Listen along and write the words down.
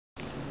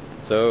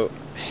So,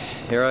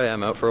 here I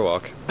am out for a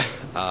walk.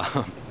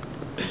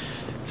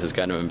 This is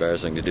kind of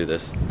embarrassing to do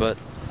this, but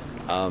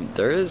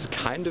there is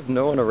kind of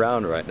no one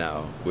around right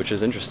now, which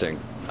is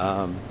interesting.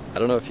 I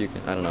don't know if you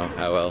can, I don't know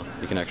how well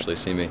you can actually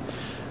see me.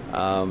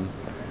 Yeah,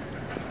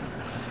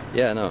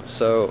 no,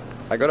 so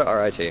I go to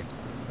RIT.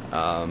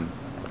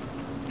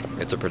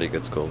 It's a pretty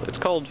good school. It's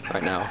cold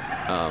right now.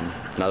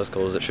 Not as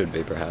cold as it should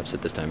be, perhaps,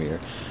 at this time of year.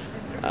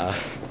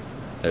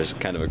 There's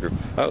kind of a group.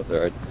 Oh,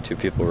 there are two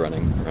people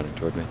running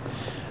toward me.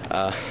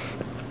 Check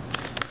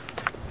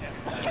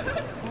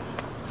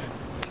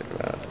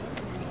it out.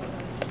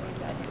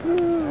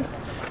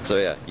 So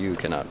yeah, you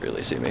cannot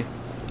really see me.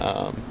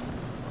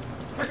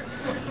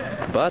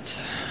 But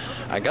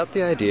I got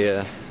the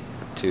idea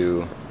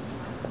to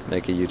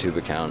make a YouTube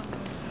account,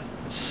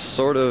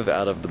 sort of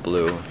out of the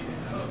blue.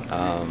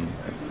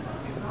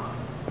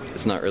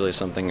 It's not really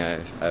something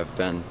I've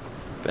been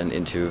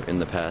into in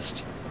the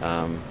past,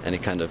 any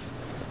kind of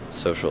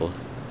social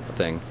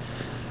thing.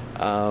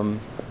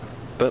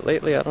 But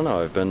lately, I don't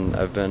know. I've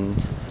been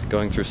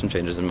going through some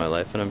changes in my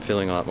life, and I'm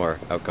feeling a lot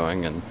more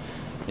outgoing and,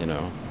 you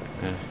know,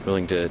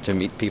 willing to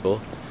meet people.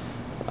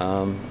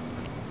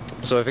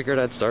 So I figured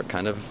I'd start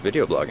kind of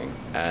video blogging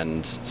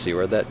and see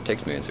where that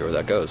takes me and see where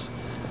that goes.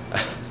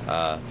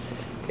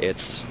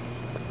 It's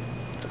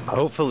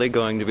hopefully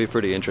going to be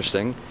pretty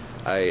interesting.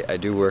 I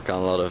do work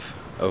on a lot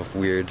of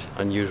weird,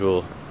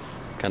 unusual,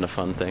 kind of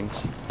fun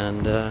things,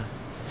 and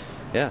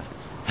yeah.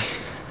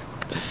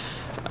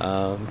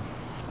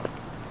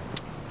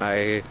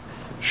 I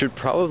should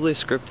probably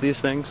script these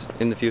things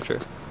in the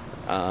future,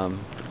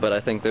 but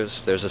I think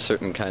there's a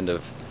certain kind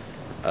of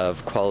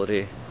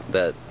quality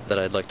that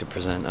I'd like to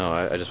present. Oh,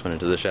 I just went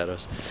into the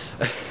shadows.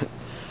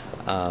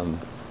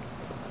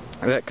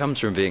 That comes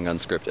from being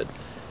unscripted,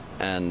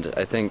 and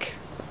I think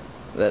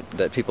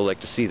that people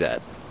like to see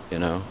that, you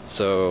know.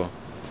 So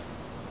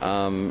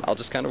I'll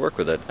just kind of work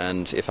with it,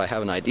 and if I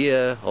have an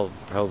idea, I'll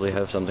probably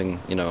have something,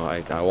 you know,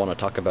 I want to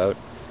talk about,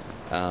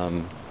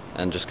 and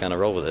just kind of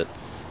roll with it.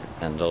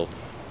 And I'll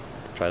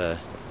try to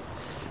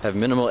have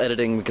minimal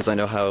editing, because I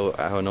know how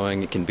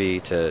annoying it can be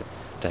to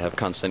have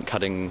constant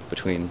cutting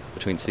between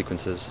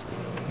sequences.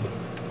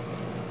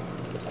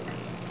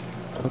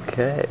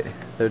 Okay,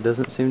 there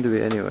doesn't seem to be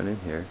anyone in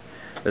here.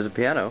 There's a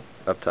piano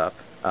up top.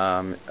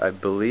 I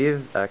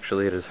believe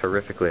actually it is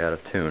horrifically out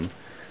of tune.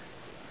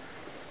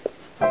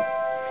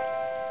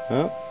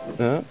 No,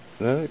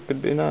 it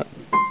could be not.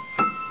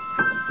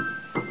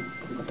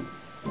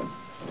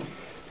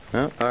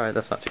 No, alright,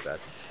 that's not too bad.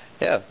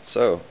 Yeah,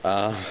 so,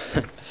 I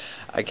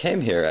came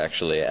here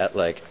actually at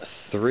like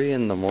 3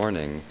 in the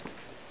morning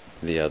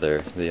the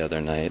other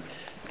night,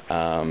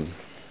 and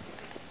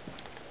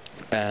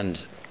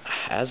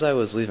as I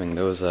was leaving,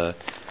 there was up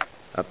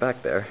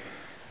back there,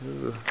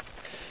 there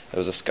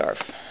was a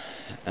scarf,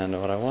 and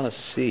what I want to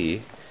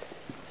see,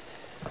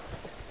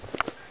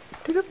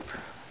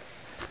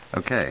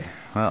 okay,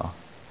 well,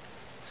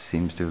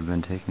 seems to have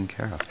been taken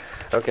care of.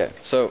 Okay,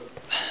 so,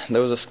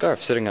 there was a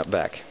scarf sitting up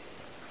back,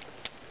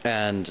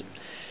 and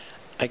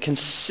I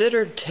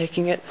considered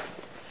taking it,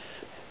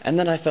 and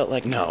then I felt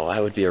like, no,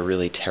 I would be a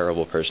really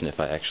terrible person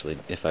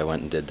if I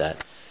went and did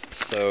that.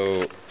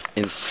 So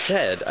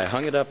instead, I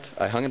hung it up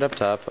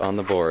top on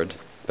the board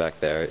back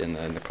there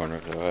in the corner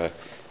of the.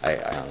 I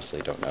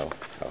honestly don't know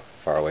how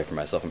far away from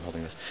myself I'm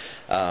holding this.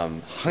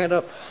 Hung it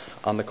up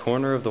on the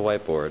corner of the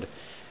whiteboard,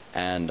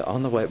 and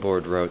on the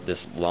whiteboard wrote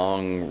this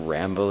long,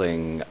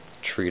 rambling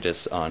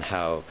treatise on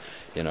how,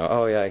 you know,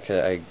 oh yeah,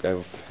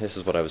 this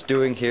is what I was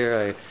doing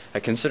here. I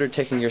considered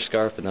taking your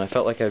scarf, but then I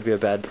felt like I'd be a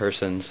bad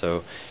person,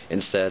 so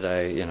instead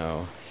you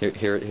know,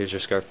 here's your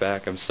scarf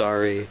back. I'm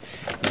sorry,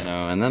 you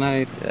know. And then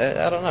I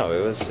don't know.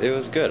 It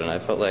was good, and I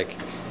felt like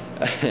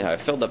I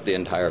filled up the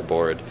entire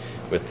board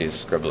with these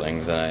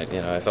scribblings, and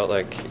I felt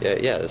like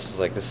yeah, this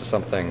is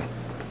something.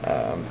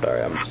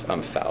 Sorry,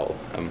 I'm foul.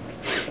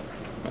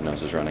 My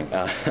nose is running.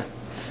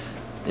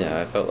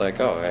 Yeah, I felt like,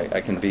 oh, I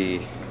can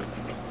be,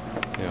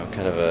 you know,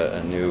 kind of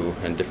a new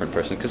and different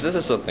person, because this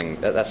is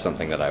that's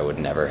something that I would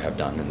never have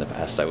done in the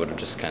past. I would have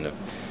just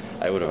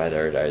I would have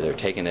either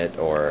taken it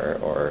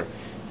or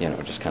you know,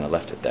 just kind of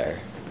left it there.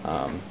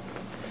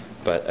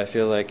 But I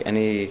feel like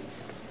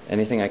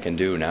anything I can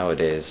do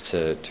nowadays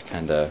to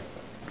kind of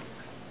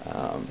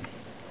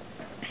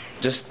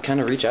just kind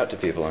of reach out to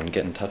people and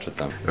get in touch with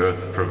them.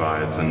 Earth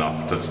provides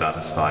enough to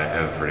satisfy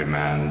every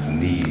man's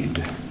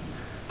need,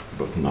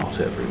 but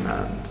not every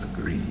man's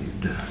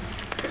greed.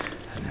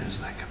 And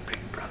it's like a big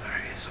brother,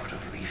 a sort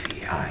of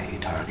leafy eye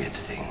target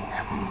thing.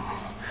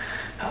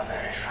 How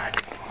very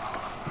frightening.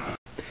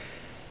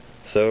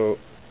 So,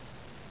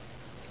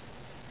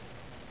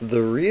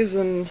 the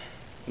reason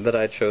that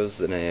I chose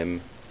the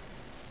name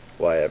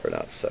Why Ever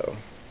Not So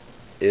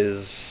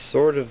is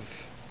sort of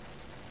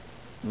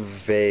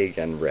vague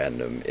and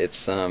random.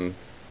 It's, I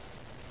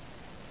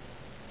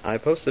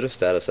posted a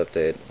status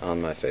update on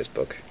my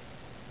Facebook,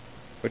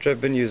 which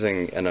I've been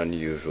using an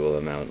unusual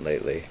amount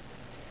lately,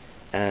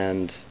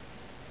 and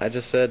I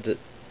just said,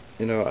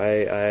 you know,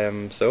 I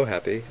am so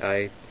happy.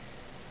 I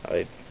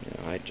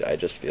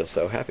just feel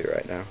so happy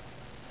right now.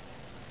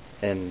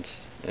 And,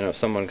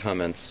 someone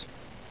comments,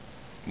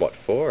 "What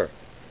for?"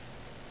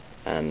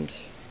 And,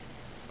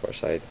 of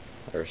course, I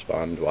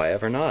respond, "Why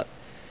ever not?"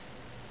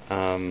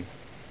 And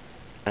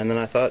then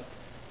I thought,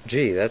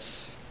 gee,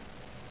 that's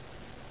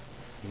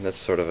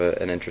sort of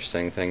an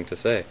interesting thing to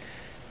say.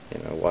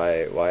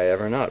 Why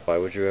ever not? Why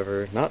would you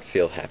ever not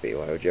feel happy?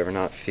 Why would you ever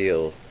not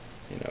feel,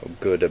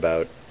 good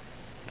about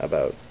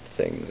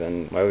things?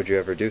 And why would you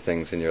ever do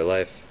things in your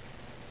life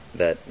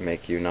that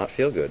make you not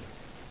feel good?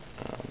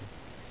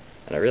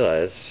 And I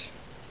realized,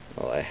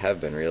 well, I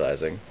have been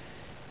realizing,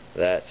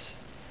 that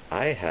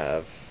I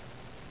have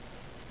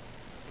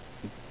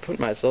put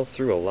myself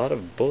through a lot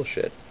of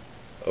bullshit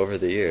over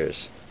the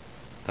years.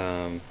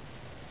 I'm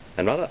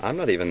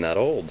not even that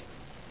old.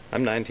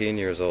 I'm 19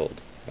 years old,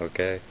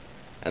 okay?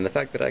 And the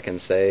fact that I can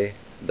say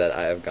that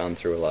I have gone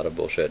through a lot of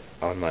bullshit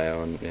on my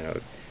own,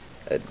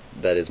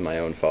 that is my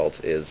own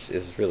fault,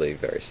 is really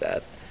very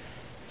sad.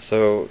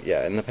 So,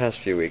 yeah, in the past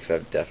few weeks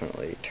I've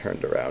definitely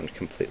turned around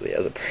completely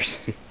as a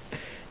person.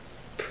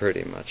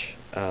 Pretty much.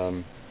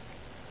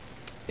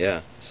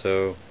 Yeah,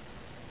 so...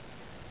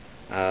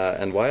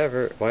 and why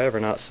ever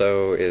not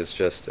so is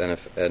just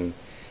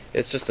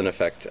it's just an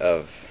effect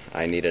of,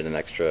 I needed an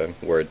extra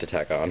word to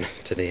tack on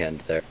to the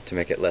end there to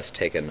make it less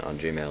taken on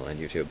Gmail and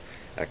YouTube.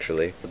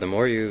 Actually, the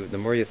more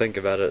you think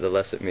about it, the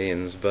less it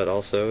means. But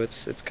also,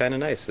 it's kind of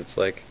nice. It's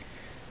like,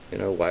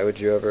 why would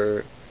you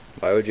ever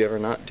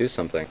not do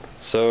something?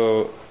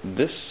 So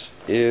this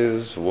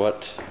is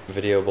what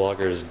video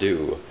bloggers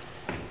do.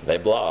 They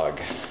blog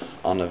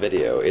on a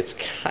video. It's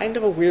kind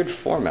of a weird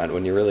format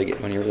when you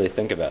really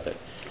think about it.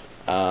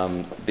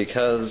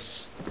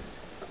 Because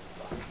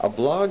a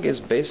blog is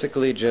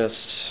basically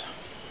just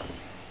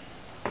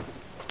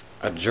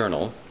a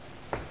journal,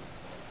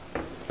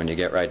 when you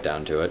get right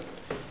down to it.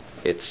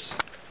 It's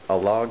a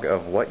log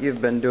of what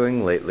you've been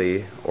doing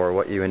lately, or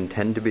what you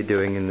intend to be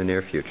doing in the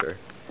near future,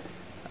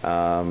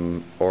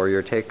 or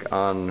your take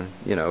on,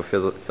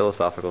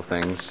 philosophical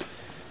things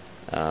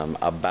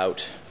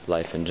about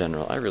life in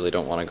general. I really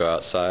don't want to go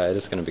outside.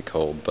 It's going to be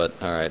cold, but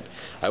alright.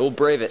 I will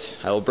brave it.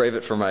 I will brave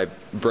it for my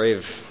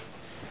bravery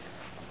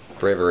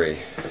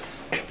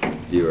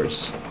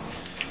viewers.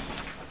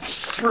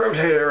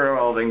 Rotate a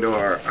revolving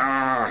door.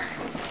 Ah.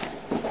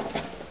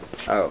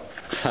 Oh.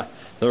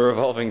 The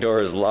revolving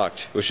door is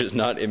locked, which is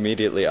not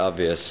immediately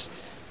obvious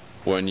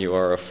when you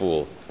are a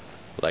fool,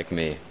 like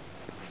me.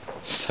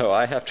 So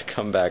I have to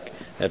come back,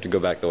 I have to go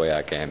back the way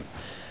I came.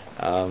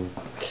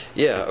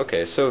 Yeah,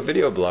 okay, so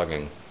video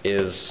blogging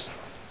is,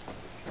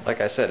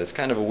 like I said, it's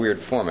kind of a weird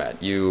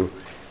format. You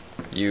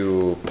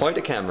point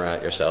a camera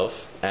at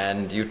yourself,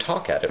 and you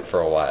talk at it for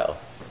a while.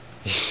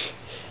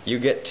 You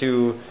get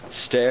to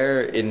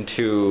stare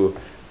into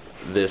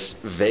this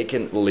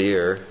vacant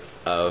leer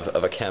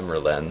of a camera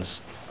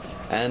lens,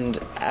 and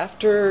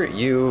after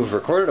you've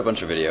recorded a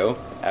bunch of video,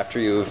 after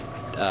you've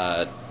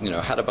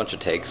had a bunch of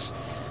takes,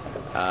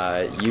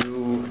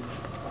 you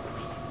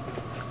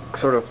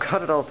sort of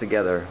cut it all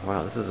together.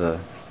 Wow, this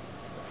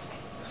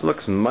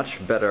looks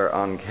much better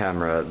on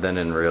camera than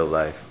in real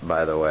life,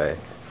 by the way.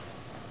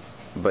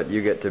 But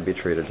you get to be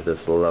treated to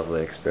this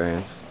lovely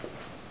experience.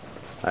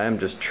 I am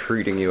just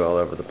treating you all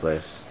over the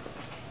place.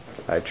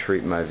 I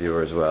treat my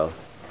viewers well.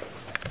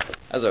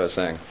 As I was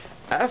saying,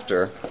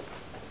 after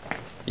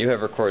you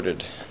have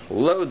recorded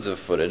loads of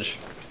footage,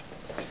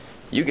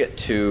 you get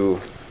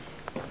to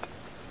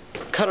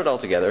cut it all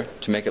together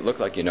to make it look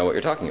like you know what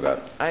you're talking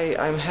about.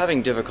 I'm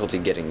having difficulty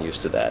getting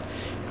used to that.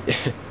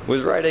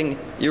 With writing,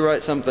 you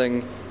write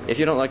something, if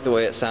you don't like the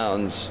way it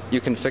sounds, you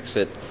can fix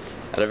it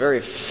at a very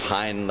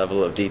fine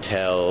level of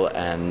detail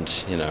and,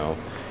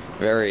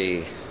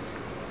 very,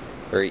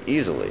 very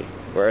easily.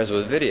 Whereas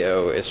with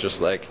video, it's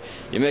just like,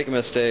 you make a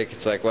mistake,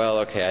 it's like, well,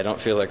 okay, I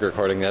don't feel like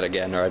recording that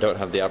again, or I don't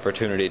have the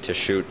opportunity to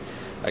shoot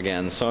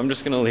again, so I'm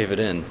just going to leave it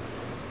in.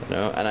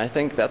 And I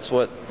think that's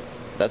what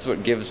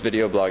gives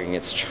video blogging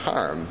its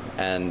charm,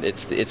 and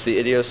it's the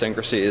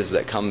idiosyncrasies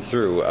that come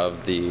through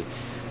of the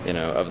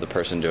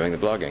person doing the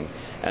blogging,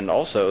 and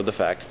also the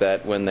fact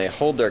that when they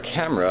hold their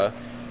camera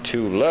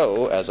too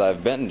low, as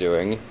I've been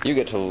doing, you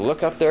get to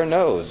look up their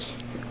nose.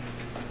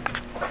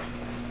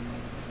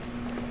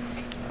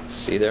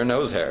 See their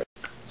nose hair.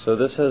 So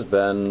this has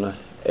been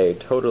a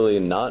totally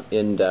not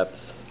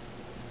in-depth,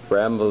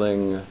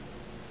 rambling,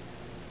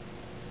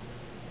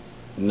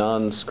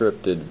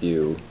 non-scripted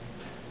view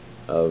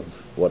of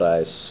what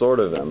I sort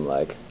of am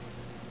like,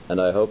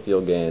 and I hope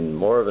you'll gain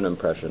more of an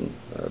impression,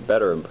 or a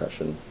better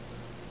impression,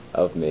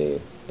 of me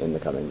in the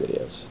coming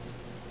videos.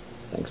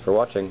 Thanks for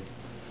watching.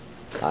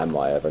 I'm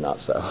Why Ever Not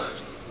So.